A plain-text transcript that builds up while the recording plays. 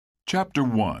Chapter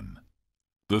 1.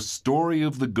 The Story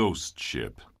of the Ghost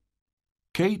Ship.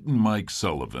 Kate and Mike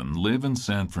Sullivan live in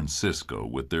San Francisco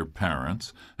with their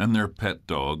parents and their pet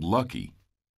dog, Lucky.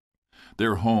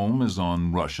 Their home is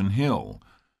on Russian Hill,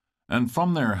 and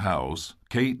from their house,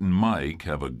 Kate and Mike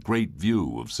have a great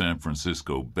view of San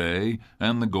Francisco Bay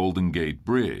and the Golden Gate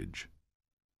Bridge.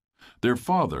 Their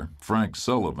father, Frank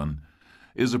Sullivan,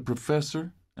 is a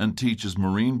professor and teaches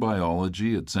marine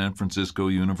biology at San Francisco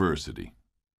University.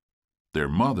 Their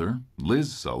mother,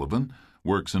 Liz Sullivan,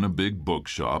 works in a big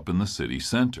bookshop in the city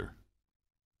center.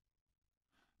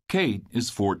 Kate is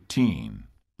 14,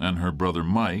 and her brother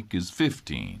Mike is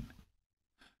 15.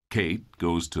 Kate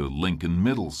goes to Lincoln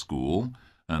Middle School,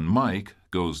 and Mike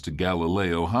goes to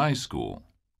Galileo High School.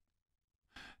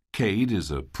 Kate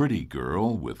is a pretty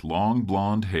girl with long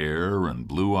blonde hair and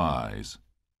blue eyes.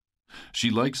 She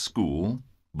likes school,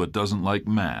 but doesn't like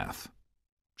math.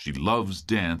 She loves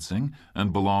dancing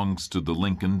and belongs to the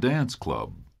Lincoln Dance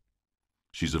Club.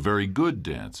 She's a very good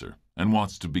dancer and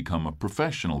wants to become a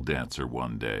professional dancer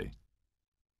one day.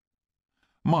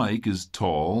 Mike is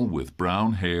tall with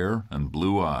brown hair and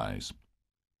blue eyes.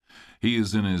 He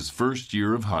is in his first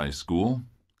year of high school,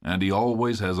 and he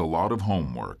always has a lot of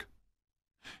homework.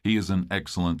 He is an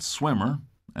excellent swimmer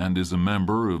and is a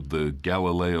member of the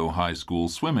Galileo High School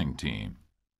swimming team.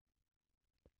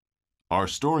 Our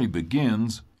story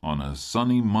begins on a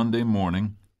sunny Monday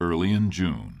morning early in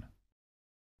June.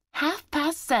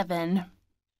 7:30,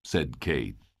 said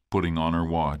Kate, putting on her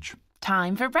watch.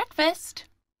 Time for breakfast.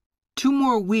 2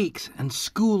 more weeks and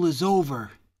school is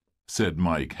over, said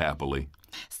Mike happily.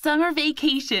 Summer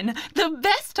vacation, the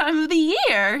best time of the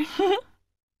year,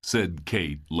 said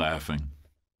Kate, laughing.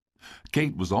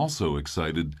 Kate was also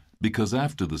excited because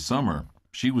after the summer,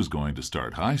 she was going to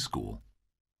start high school.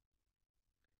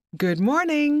 Good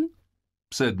morning,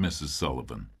 said Mrs.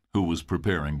 Sullivan, who was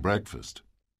preparing breakfast.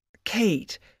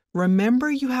 Kate, remember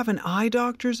you have an eye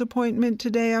doctor's appointment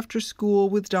today after school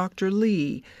with Dr.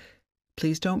 Lee.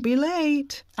 Please don't be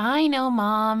late. I know,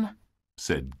 Mom,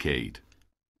 said Kate.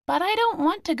 But I don't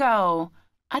want to go.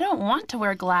 I don't want to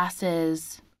wear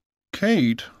glasses.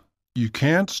 Kate, you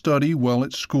can't study well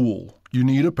at school. You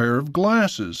need a pair of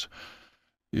glasses.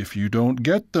 If you don't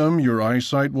get them, your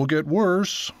eyesight will get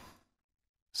worse,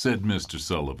 said Mr.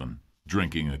 Sullivan,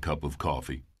 drinking a cup of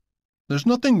coffee. There's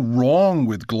nothing wrong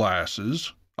with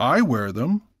glasses. I wear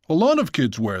them. A lot of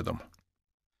kids wear them.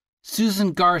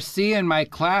 Susan Garcia in my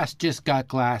class just got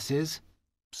glasses,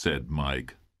 said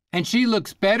Mike. And she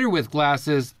looks better with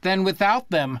glasses than without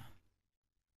them.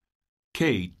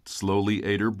 Kate slowly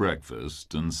ate her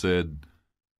breakfast and said,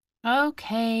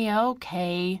 Okay.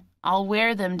 I'll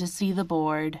wear them to see the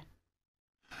board.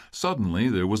 Suddenly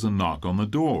there was a knock on the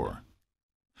door.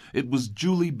 It was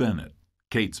Julie Bennett,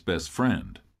 Kate's best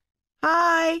friend.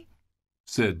 Hi,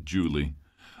 said Julie,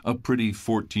 a pretty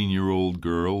 14-year-old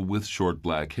girl with short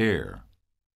black hair.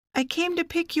 I came to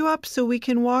pick you up so we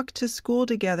can walk to school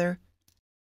together.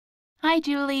 Hi,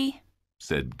 Julie,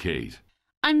 said Kate.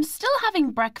 I'm still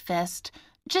having breakfast.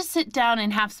 Just sit down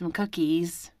and have some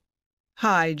cookies.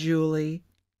 Hi, Julie,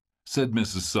 said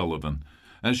Mrs. Sullivan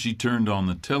as she turned on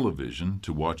the television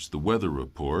to watch the weather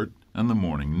report and the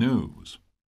morning news.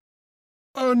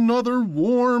 Another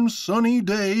warm, sunny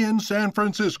day in San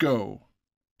Francisco,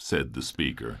 said the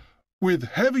speaker, with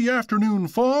heavy afternoon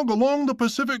fog along the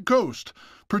Pacific coast,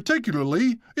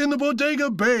 particularly in the Bodega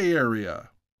Bay area.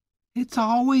 It's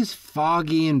always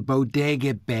foggy in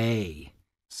Bodega Bay,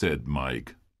 said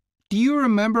Mike. Do you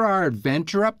remember our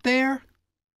adventure up there?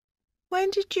 when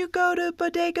did you go to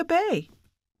Bodega Bay?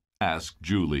 asked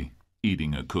Julie,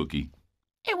 eating a cookie.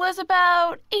 It was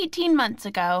about 18 months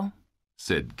ago,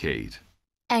 said Kate.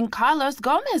 And Carlos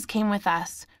Gomez came with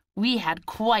us. We had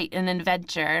quite an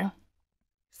adventure.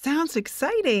 Sounds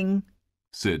exciting,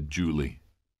 said Julie.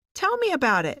 Tell me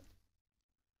about it.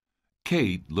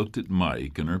 Kate looked at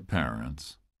Mike and her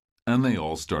parents, and they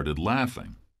all started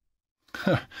laughing.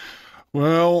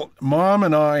 Well, Mom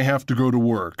and I have to go to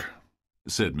work,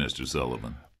 said Mr.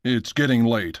 Sullivan. It's getting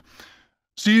late.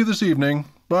 See you this evening.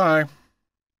 Bye.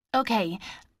 Okay,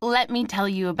 let me tell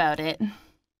you about it,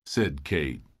 said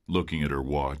Kate, looking at her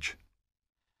watch.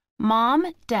 Mom,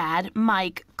 Dad,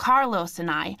 Mike, Carlos, and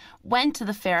I went to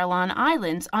the Farallon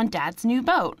Islands on Dad's new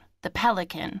boat, the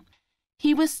Pelican.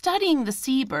 He was studying the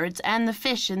seabirds and the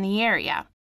fish in the area.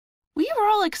 We were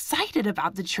all excited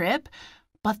about the trip,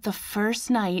 but the first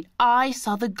night I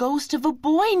saw the ghost of a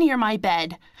boy near my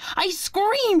bed. I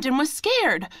screamed and was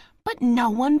scared, but no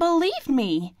one believed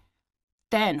me.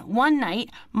 Then, one night,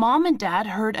 Mom and Dad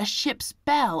heard a ship's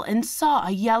bell and saw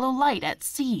a yellow light at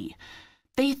sea.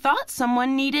 They thought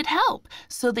someone needed help,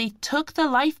 so they took the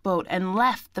lifeboat and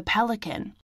left the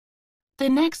Pelican. The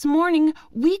next morning,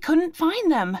 we couldn't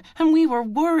find them, and we were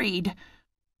worried.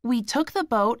 We took the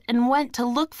boat and went to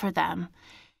look for them.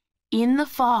 In the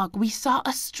fog, we saw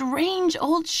a strange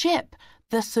old ship,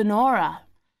 the Sonora.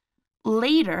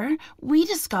 Later, we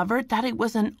discovered that it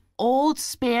was an old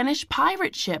Spanish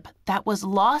pirate ship that was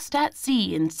lost at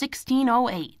sea in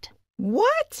 1608.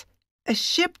 What? A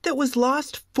ship that was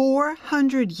lost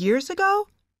 400 years ago?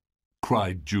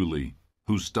 cried Julie,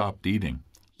 who stopped eating.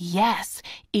 Yes,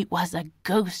 it was a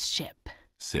ghost ship,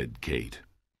 said Kate.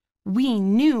 We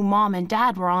knew Mom and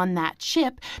Dad were on that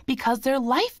ship because their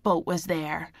lifeboat was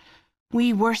there.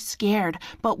 We were scared,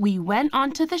 but we went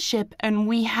onto the ship and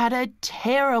we had a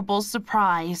terrible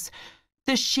surprise.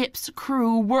 The ship's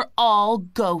crew were all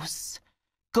ghosts.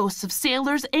 Ghosts of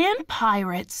sailors and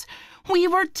pirates. We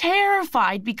were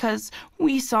terrified because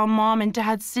we saw Mom and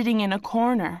Dad sitting in a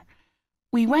corner.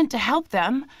 We went to help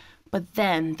them, but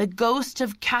then the ghost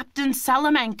of Captain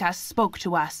Salamanca spoke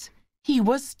to us. He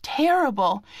was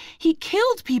terrible. He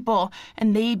killed people,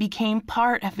 and they became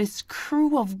part of his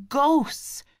crew of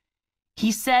ghosts.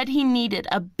 He said he needed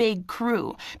a big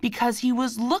crew because he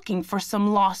was looking for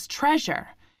some lost treasure.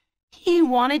 He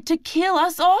wanted to kill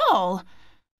us all.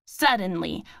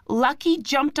 Suddenly, Lucky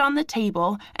jumped on the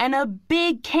table and a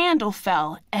big candle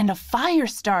fell and a fire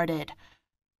started.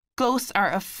 Ghosts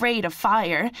are afraid of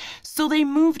fire, so they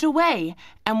moved away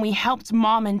and we helped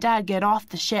Mom and Dad get off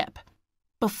the ship.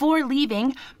 Before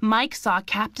leaving, Mike saw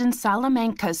Captain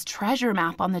Salamanca's treasure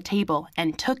map on the table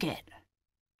and took it.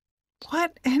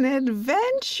 What an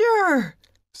adventure!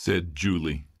 said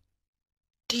Julie.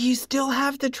 Do you still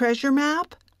have the treasure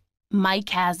map? Mike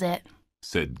has it,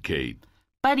 said Kate.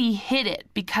 but he hid it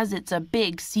because it's a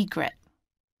big secret.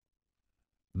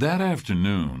 That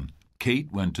afternoon,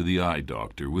 Kate went to the eye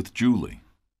doctor with Julie.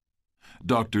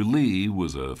 Dr. Lee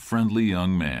was a friendly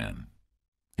young man.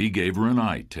 He gave her an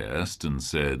eye test and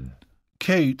said,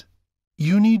 Kate,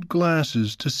 you need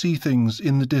glasses to see things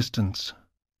in the distance.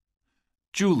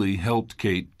 Julie helped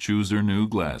Kate choose her new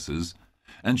glasses,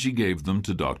 and she gave them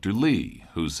to Dr. Lee,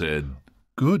 who said,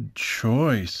 Good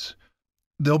choice.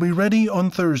 They'll be ready on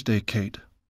Thursday, Kate.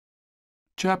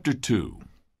 Chapter 2.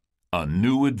 A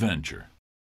New Adventure.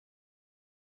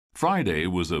 Friday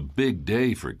was a big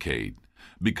day for Kate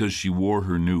because she wore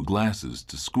her new glasses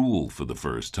to school for the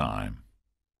first time.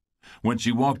 When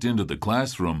she walked into the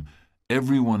classroom,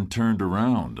 everyone turned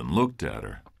around and looked at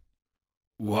her.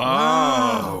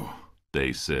 Wow!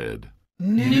 They said.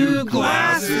 New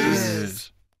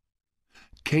glasses!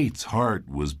 Kate's heart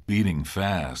was beating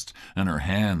fast and her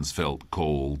hands felt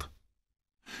cold.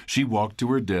 She walked to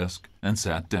her desk and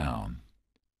sat down.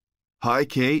 Hi,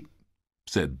 Kate,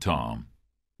 said Tom,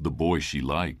 the boy she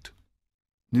liked.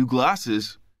 New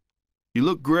glasses? You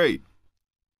look great.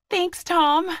 Thanks,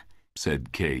 Tom,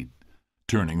 said Kate,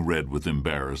 turning red with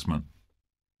embarrassment.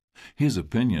 His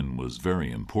opinion was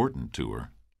very important to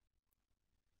her.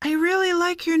 I really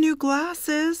like your new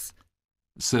glasses,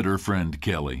 said her friend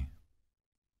Kelly.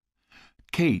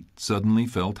 Kate suddenly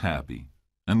felt happy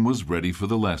and was ready for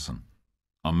the lesson,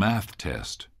 a math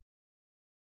test.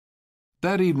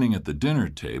 That evening at the dinner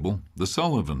table, the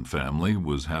Sullivan family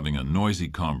was having a noisy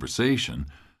conversation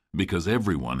because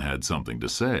everyone had something to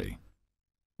say.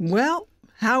 Well,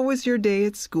 how was your day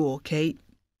at school, Kate?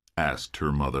 Asked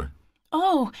her mother.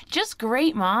 Oh, just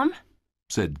great, Mom,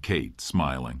 said Kate,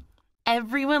 smiling.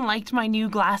 Everyone liked my new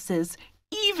glasses,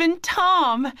 even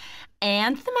Tom.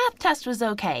 And the math test was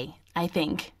okay, I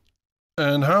think.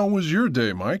 And how was your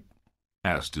day, Mike?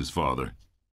 Asked his father.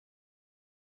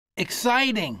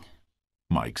 Exciting.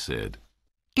 Mike said.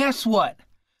 Guess what?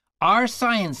 Our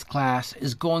science class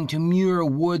is going to Muir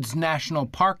Woods National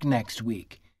Park next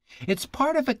week. It's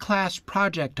part of a class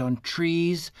project on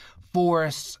trees,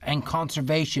 forests, and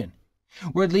conservation.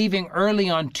 We're leaving early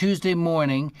on Tuesday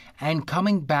morning and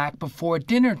coming back before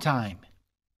dinner time.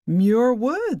 Muir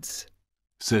Woods,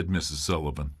 said Mrs.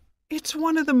 Sullivan. It's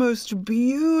one of the most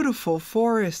beautiful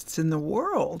forests in the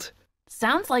world.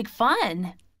 Sounds like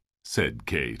fun, said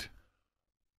Kate.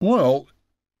 Well,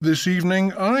 this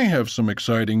evening I have some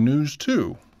exciting news,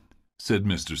 too, said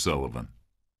Mr. Sullivan.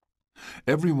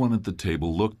 Everyone at the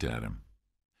table looked at him.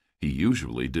 He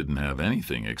usually didn't have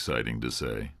anything exciting to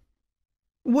say.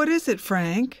 What is it,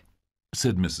 Frank?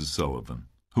 said Mrs. Sullivan,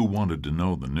 who wanted to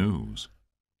know the news.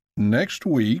 Next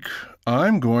week,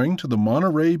 I'm going to the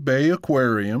Monterey Bay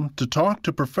Aquarium to talk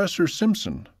to Professor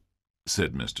Simpson,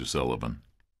 said Mr. Sullivan.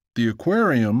 The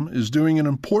aquarium is doing an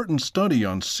important study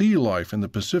on sea life in the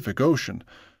Pacific Ocean,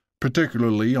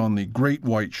 particularly on the great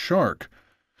white shark.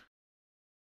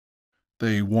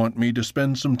 They want me to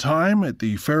spend some time at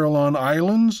the Farallon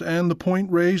Islands and the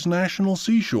Point Reyes National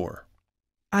Seashore.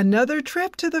 Another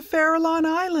trip to the Farallon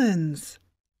Islands,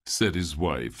 said his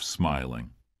wife,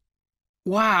 smiling.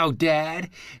 Wow,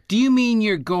 Dad. Do you mean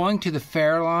you're going to the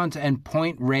Farallons and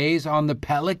Point Reyes on the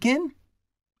Pelican?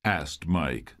 Asked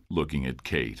Mike, looking at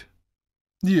Kate.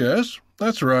 Yes,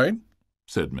 that's right,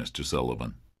 said Mr.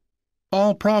 Sullivan.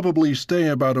 I'll probably stay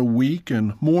about a week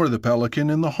and moor the Pelican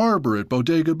in the harbor at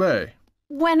Bodega Bay.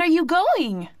 When are you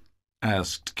going?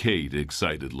 Asked Kate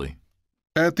excitedly.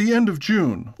 At the end of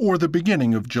June or the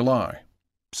beginning of July,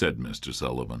 said Mr.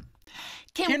 Sullivan.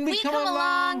 Can we come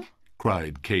along?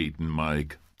 Cried Kate and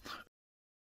Mike.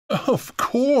 Of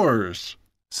course,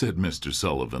 said Mr.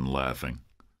 Sullivan, laughing.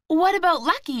 What about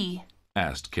Lucky?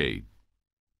 Asked Kate.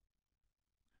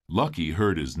 Lucky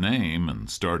heard his name and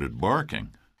started barking.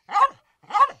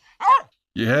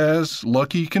 Yes,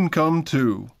 Lucky can come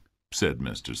too, said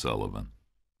Mr. Sullivan.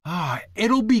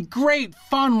 It'll be great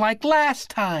fun like last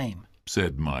time,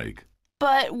 said Mike.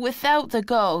 But without the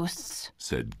ghosts,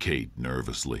 said Kate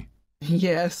nervously.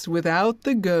 Yes, without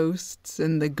the ghosts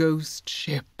and the ghost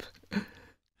ship,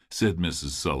 said Mrs.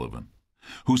 Sullivan,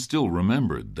 who still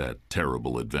remembered that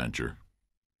terrible adventure.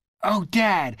 Oh,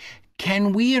 Dad,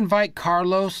 can we invite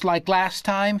Carlos like last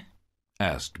time?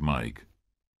 Asked Mike.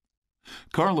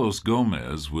 Carlos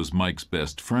Gomez was Mike's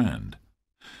best friend.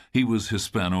 He was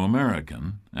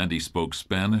Hispano-American, and he spoke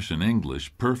Spanish and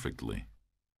English perfectly.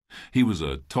 He was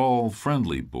a tall,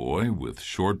 friendly boy with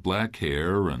short black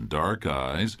hair and dark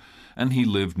eyes, and he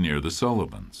lived near the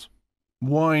Sullivans.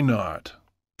 Why not?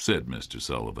 Said Mr.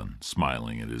 Sullivan,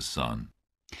 smiling at his son.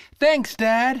 Thanks,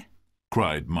 Dad,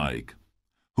 cried Mike,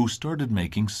 who started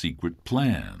making secret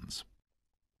plans.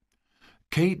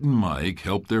 Kate and Mike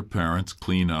helped their parents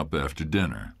clean up after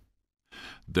dinner.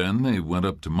 Then they went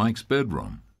up to Mike's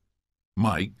bedroom.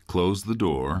 Mike closed the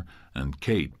door, and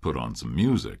Kate put on some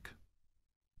music.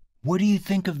 What do you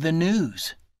think of the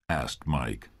news? Asked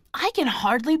Mike. I can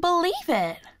hardly believe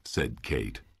it, said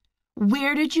Kate.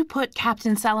 Where did you put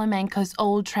Captain Salamanca's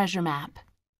old treasure map?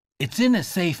 It's in a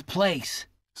safe place,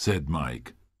 said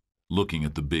Mike, looking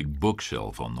at the big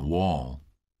bookshelf on the wall.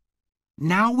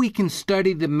 Now we can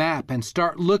study the map and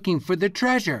start looking for the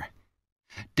treasure.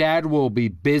 Dad will be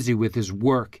busy with his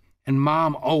work, and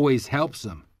Mom always helps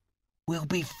him. We'll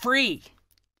be free.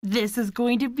 This is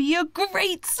going to be a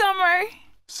great summer,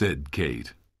 said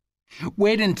Kate.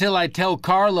 Wait until I tell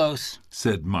Carlos,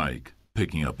 said Mike,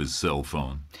 picking up his cell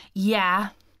phone. Yeah,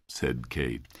 said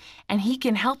Kate. And he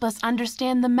can help us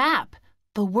understand the map.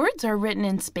 The words are written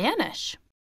in Spanish.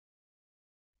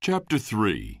 Chapter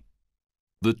 3.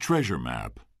 The Treasure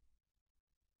Map.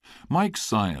 Mike's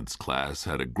science class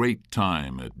had a great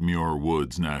time at Muir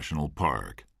Woods National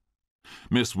Park.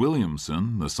 Miss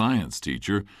Williamson, the science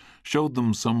teacher, showed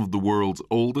them some of the world's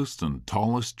oldest and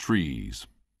tallest trees.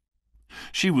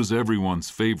 She was everyone's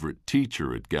favorite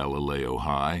teacher at Galileo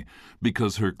High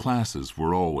because her classes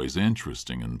were always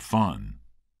interesting and fun.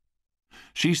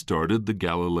 She started the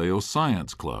Galileo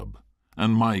Science Club,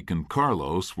 and Mike and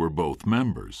Carlos were both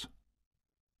members.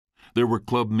 There were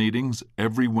club meetings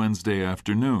every Wednesday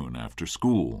afternoon after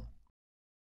school.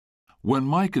 When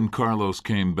Mike and Carlos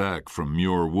came back from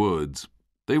Muir Woods,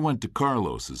 they went to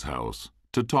Carlos's house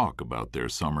to talk about their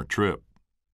summer trip.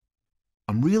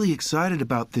 I'm really excited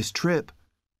about this trip,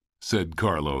 said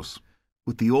Carlos.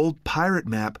 With the old pirate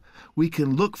map, we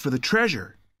can look for the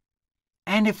treasure.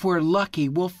 And if we're lucky,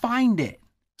 we'll find it,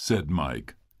 said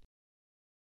Mike.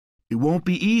 It won't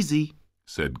be easy,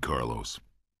 said Carlos.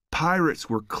 Pirates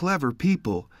were clever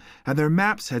people, and their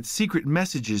maps had secret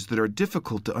messages that are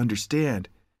difficult to understand.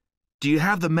 Do you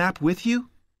have the map with you?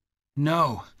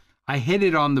 No, I hid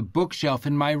it on the bookshelf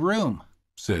in my room,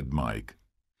 said Mike.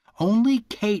 Only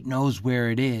Kate knows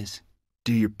where it is.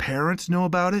 Do your parents know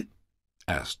about it?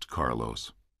 Asked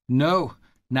Carlos. No,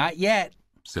 not yet,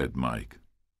 said Mike.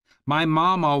 My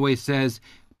mom always says,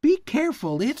 "Be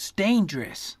careful, it's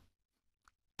dangerous."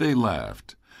 They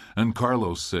laughed, and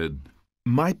Carlos said,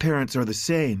 My parents are the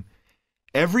same.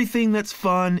 Everything that's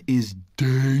fun is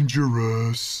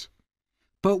dangerous.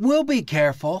 But we'll be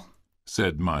careful,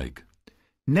 said Mike.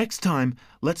 Next time,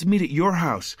 let's meet at your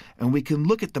house and we can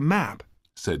look at the map,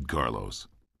 said Carlos.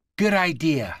 Good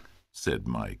idea, said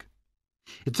Mike.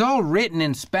 It's all written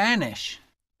in Spanish.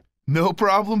 No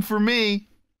problem for me,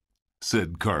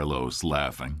 said Carlos,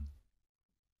 laughing.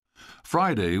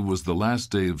 Friday was the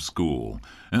last day of school,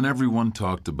 and everyone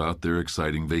talked about their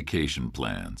exciting vacation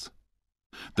plans.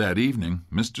 That evening,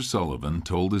 Mr. Sullivan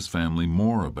told his family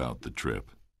more about the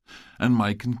trip, and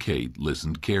Mike and Kate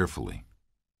listened carefully.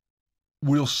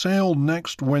 We'll sail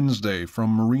next Wednesday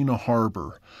from Marina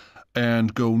Harbor.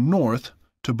 and go north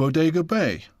to Bodega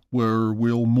Bay, where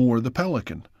we'll moor the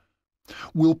Pelican.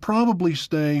 We'll probably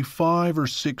stay 5 or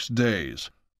 6 days.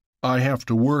 I have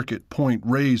to work at Point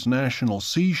Reyes National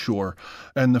Seashore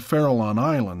and the Farallon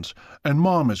Islands, and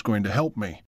Mom is going to help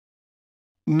me.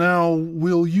 Now,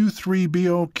 will you 3 be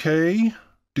okay?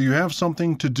 Do you have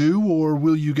something to do, or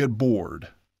will you get bored?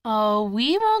 Oh,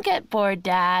 we won't get bored,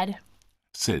 Dad,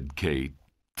 said Kate,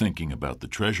 thinking about the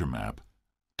treasure map.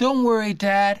 Don't worry,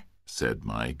 Dad, said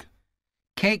Mike.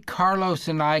 Kate, Carlos,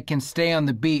 and I can stay on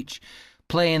the beach,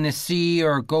 play in the sea,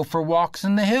 or go for walks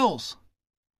in the hills.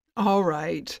 All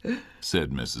right,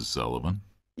 said Mrs. Sullivan.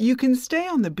 You can stay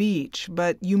on the beach,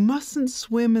 but you mustn't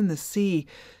swim in the sea.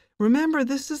 Remember,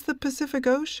 this is the Pacific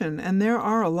Ocean, and there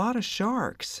are a lot of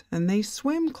sharks, and they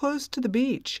swim close to the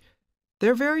beach.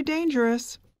 They're very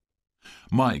dangerous.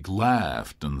 Mike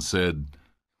laughed and said,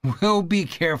 We'll be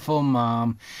careful,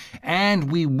 Mom,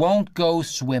 and we won't go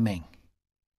swimming.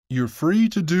 You're free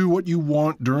to do what you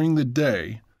want during the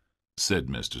day, said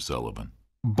Mr. Sullivan.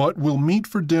 But we'll meet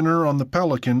for dinner on the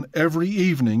Pelican every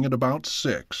evening at about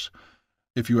 6.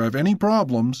 If you have any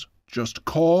problems, just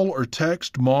call or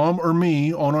text Mom or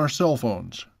me on our cell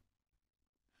phones.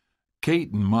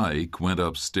 Kate and Mike went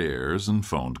upstairs and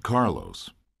phoned Carlos.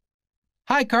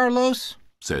 Hi, Carlos,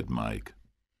 said Mike.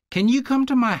 Can you come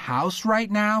to my house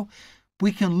right now?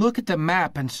 We can look at the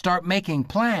map and start making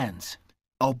plans.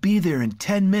 I'll be there in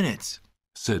 10 minutes,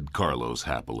 said Carlos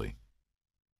happily.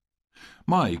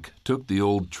 Mike took the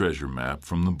old treasure map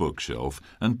from the bookshelf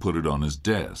and put it on his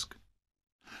desk.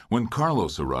 When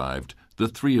Carlos arrived, the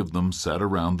 3 of them sat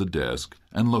around the desk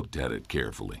and looked at it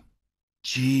carefully.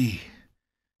 Gee,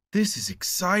 this is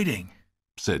exciting,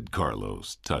 said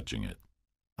Carlos, touching it.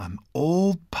 An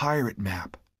old pirate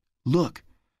map. Look,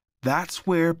 that's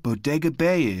where Bodega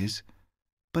Bay is,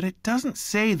 but it doesn't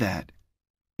say that.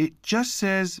 It just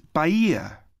says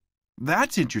Bahia.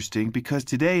 That's interesting because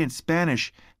today in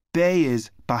Spanish, bay is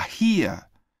Bahia,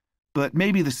 but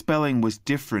maybe the spelling was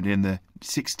different in the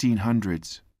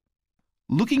 1600s.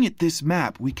 Looking at this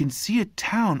map, we can see a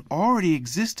town already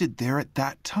existed there at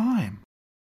that time.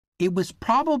 It was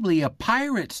probably a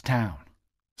pirate's town,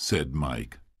 said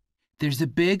Mike. There's a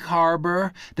big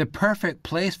harbor, the perfect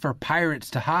place for pirates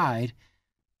to hide.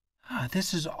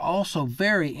 This is also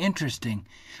very interesting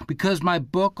because my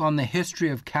book on the history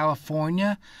of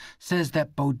California says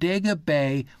that Bodega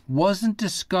Bay wasn't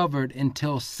discovered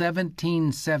until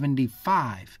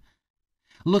 1775.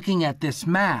 Looking at this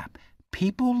map,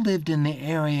 people lived in the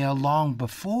area long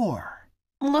before.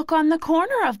 Look on the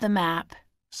corner of the map,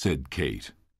 said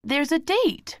Kate. There's a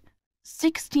date,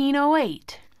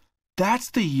 1608. That's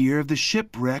the year of the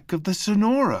shipwreck of the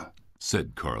Sonora,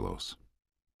 said Carlos.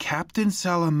 Captain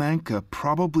Salamanca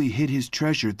probably hid his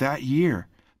treasure that year,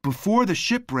 before the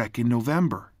shipwreck in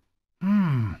November.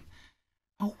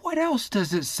 What else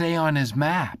does it say on his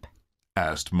map?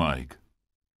 asked Mike.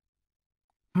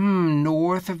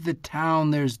 North of the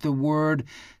town there's the word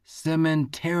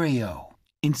cementerio.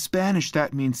 In Spanish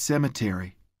that means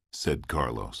cemetery, said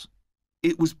Carlos.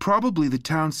 It was probably the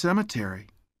town cemetery.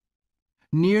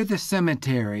 Near the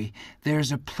cemetery,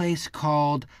 there's a place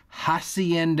called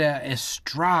Hacienda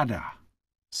Estrada,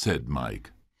 said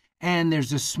Mike. And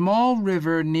there's a small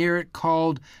river near it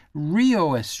called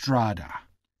Rio Estrada.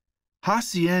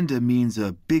 Hacienda means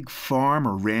a big farm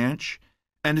or ranch,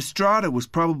 and Estrada was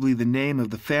probably the name of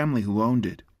the family who owned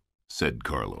it, said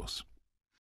Carlos.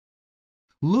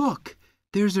 Look,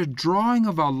 there's a drawing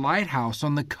of a lighthouse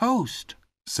on the coast,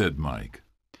 said Mike.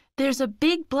 There's a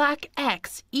big black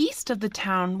X east of the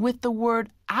town with the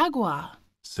word agua,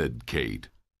 said Kate.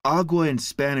 Agua in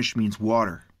Spanish means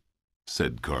water,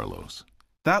 said Carlos.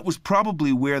 That was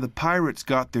probably where the pirates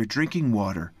got their drinking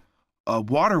water, a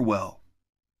water well.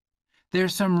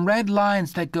 There's some red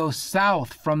lines that go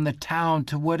south from the town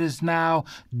to what is now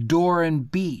Doran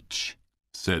Beach,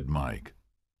 said Mike.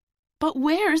 But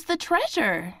where's the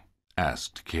treasure?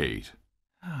 asked Kate.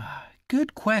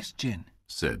 Good question,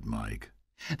 said Mike.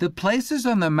 The places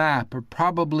on the map are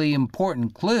probably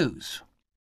important clues.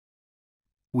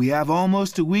 We have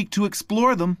almost a week to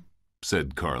explore them,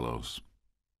 said Carlos.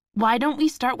 Why don't we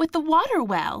start with the water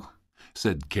well?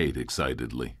 said Kate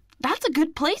excitedly. That's a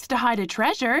good place to hide a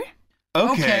treasure.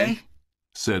 Okay,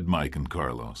 said Mike and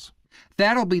Carlos.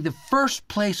 That'll be the first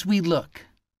place we look,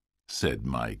 said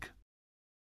Mike.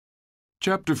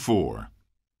 Chapter 4.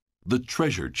 The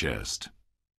Treasure Chest.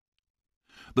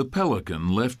 The Pelican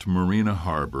left Marina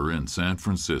Harbor in San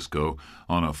Francisco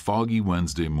on a foggy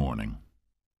Wednesday morning.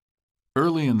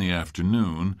 Early in the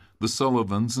afternoon, the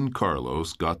Sullivans and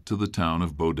Carlos got to the town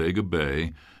of Bodega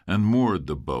Bay and moored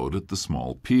the boat at the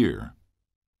small pier.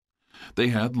 They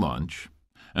had lunch,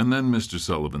 and then Mr.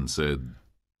 Sullivan said,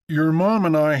 Your mom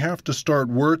and I have to start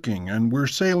working, and we're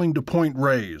sailing to Point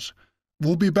Reyes.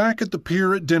 We'll be back at the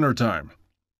pier at dinner time.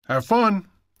 Have fun.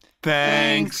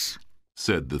 Thanks,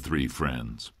 said the three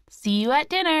friends. See you at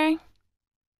dinner.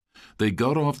 They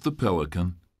got off the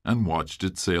Pelican and watched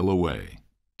it sail away.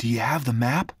 Do you have the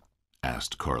map?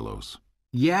 Asked Carlos.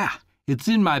 Yeah, it's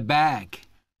in my bag.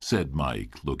 Said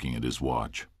Mike, looking at his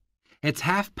watch. It's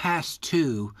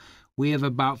 2:30. We have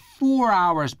about 4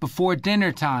 hours before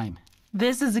dinner time.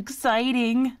 This is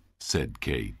exciting. Said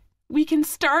Kate. We can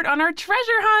start on our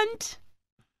treasure hunt.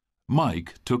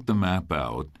 Mike took the map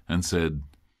out and said,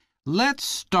 Let's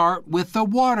start with the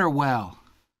water well.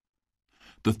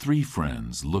 The three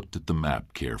friends looked at the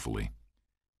map carefully.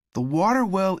 The water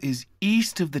well is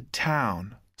east of the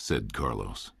town, said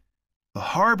Carlos. The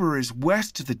harbor is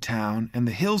west of the town and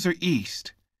the hills are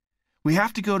east. We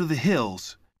have to go to the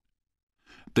hills.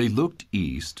 They looked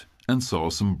east and saw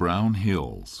some brown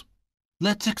hills.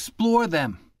 Let's explore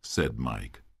them, said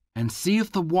Mike, and see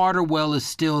if the water well is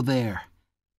still there.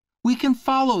 We can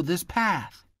follow this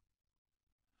path.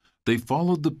 They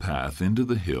followed the path into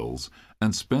the hills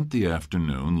and spent the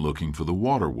afternoon looking for the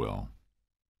water well.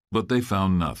 But they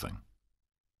found nothing.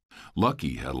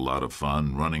 Lucky had a lot of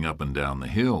fun running up and down the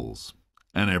hills,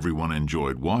 and everyone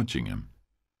enjoyed watching him.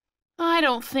 I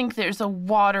don't think there's a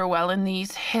water well in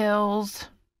these hills,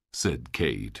 said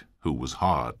Kate, who was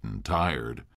hot and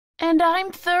tired. And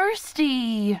I'm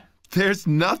thirsty. There's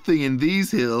nothing in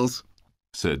these hills,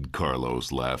 said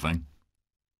Carlos, laughing.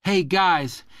 Hey,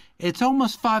 guys, it's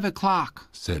almost 5 o'clock,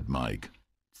 said Mike.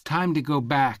 It's time to go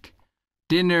back.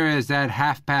 Dinner is at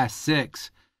 6:30.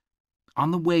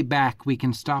 On the way back, we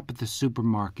can stop at the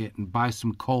supermarket and buy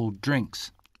some cold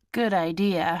drinks. Good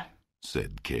idea,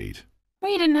 said Kate.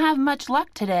 We didn't have much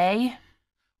luck today.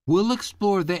 We'll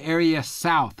explore the area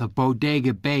south of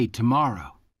Bodega Bay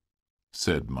tomorrow,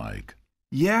 said Mike.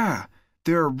 Yeah,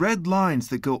 there are red lines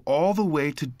that go all the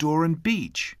way to Doran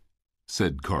Beach,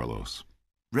 said Carlos.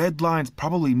 Red lines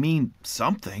probably mean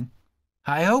something.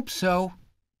 I hope so,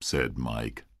 said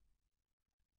Mike.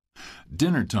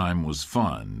 Dinner time was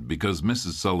fun because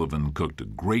Mrs. Sullivan cooked a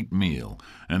great meal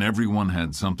and everyone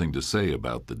had something to say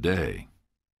about the day.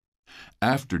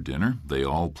 After dinner, they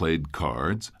all played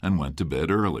cards and went to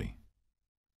bed early.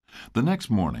 The next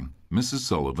morning, Mrs.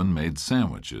 Sullivan made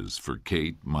sandwiches for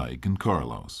Kate, Mike, and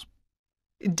Carlos.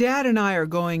 Dad and I are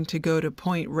going to go to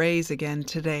Point Reyes again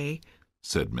today,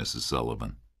 said Mrs.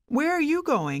 Sullivan. Where are you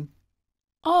going?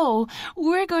 Oh,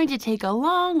 we're going to take a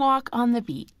long walk on the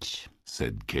beach,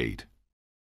 said Kate.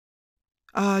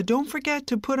 Don't forget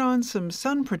to put on some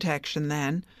sun protection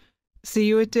then. See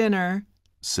you at dinner,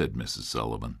 said Mrs.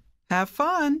 Sullivan. Have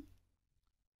fun.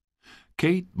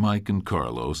 Kate, Mike, and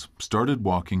Carlos started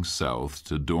walking south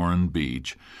to Doran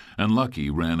Beach, and Lucky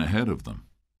ran ahead of them.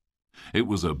 It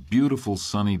was a beautiful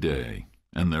sunny day,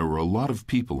 and there were a lot of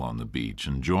people on the beach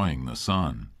enjoying the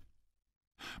sun.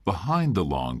 Behind the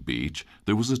long beach,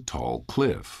 there was a tall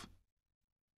cliff.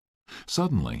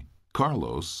 Suddenly,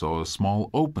 Carlos saw a small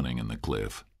opening in the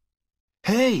cliff.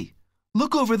 Hey,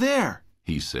 look over there,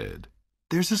 he said.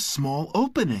 There's a small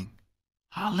opening.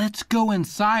 Let's go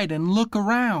inside and look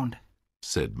around,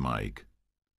 said Mike.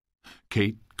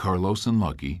 Kate, Carlos, and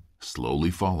Lucky slowly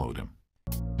followed him.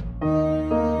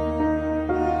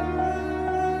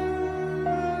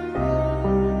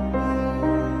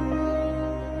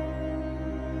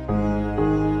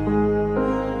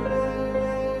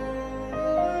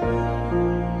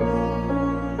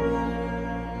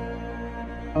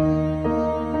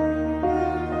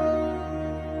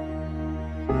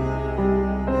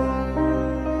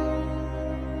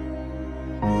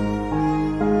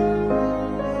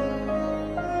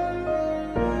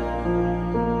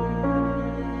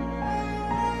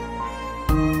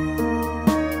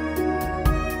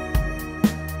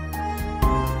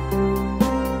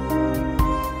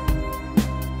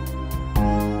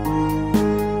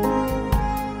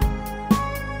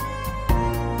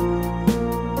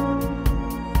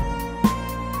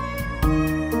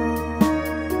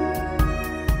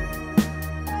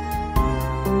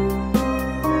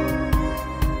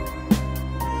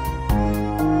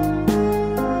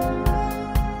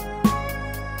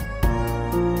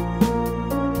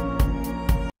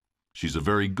 She's a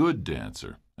very good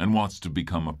dancer and wants to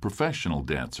become a professional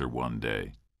dancer one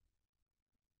day.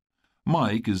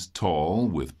 Mike is tall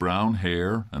with brown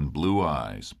hair and blue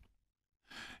eyes.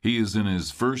 He is in his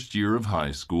first year of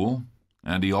high school,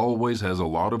 and he always has a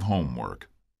lot of homework.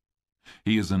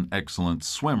 He is an excellent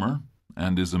swimmer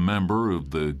and is a member of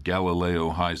the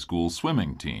Galileo High School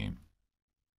swimming team.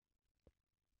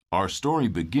 Our story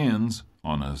begins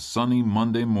on a sunny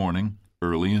Monday morning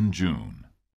early in June.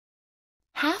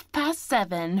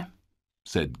 7:30,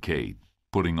 said Kate,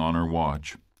 putting on her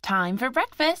watch. time for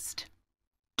breakfast.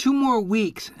 2 more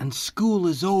weeks and school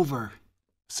is over,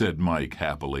 said Mike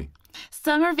happily.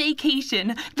 Summer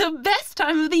vacation, the best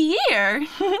time of the year,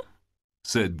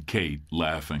 said Kate,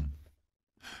 laughing.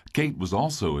 Kate was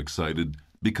also excited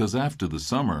because after the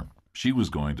summer, she was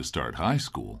going to start high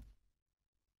school.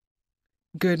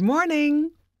 Good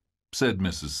morning. Said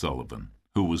Mrs. Sullivan,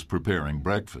 who was preparing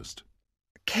breakfast.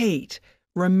 Kate,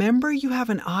 remember you have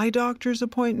an eye doctor's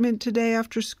appointment today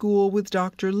after school with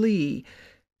Dr. Lee.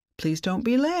 Please don't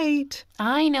be late.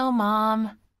 I know,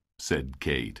 Mom, said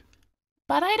Kate.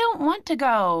 but I don't want to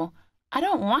go. I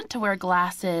don't want to wear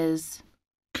glasses.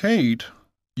 Kate,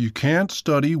 you can't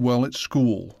study well at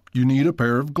school. You need a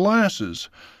pair of glasses.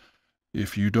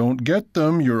 If you don't get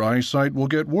them, your eyesight will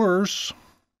get worse,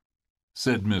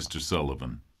 said Mr.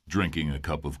 Sullivan, drinking a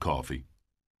cup of coffee.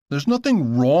 There's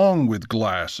nothing wrong with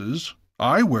glasses.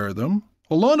 I wear them.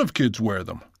 A lot of kids wear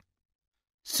them,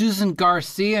 Susan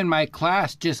Garcia in my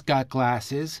class just got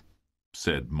glasses,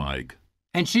 said Mike.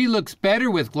 and she looks better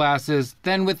with glasses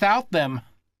than without them.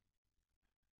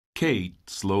 Kate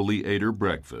slowly ate her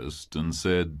breakfast and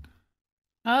said,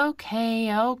 Okay,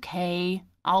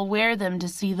 I'll wear them to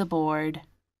see the board.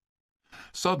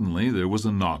 Suddenly there was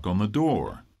a knock on the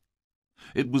door.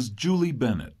 It was Julie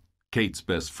Bennett, Kate's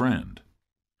best friend.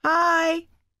 Hi.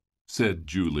 Said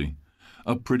Julie,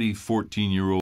 a pretty 14-year-old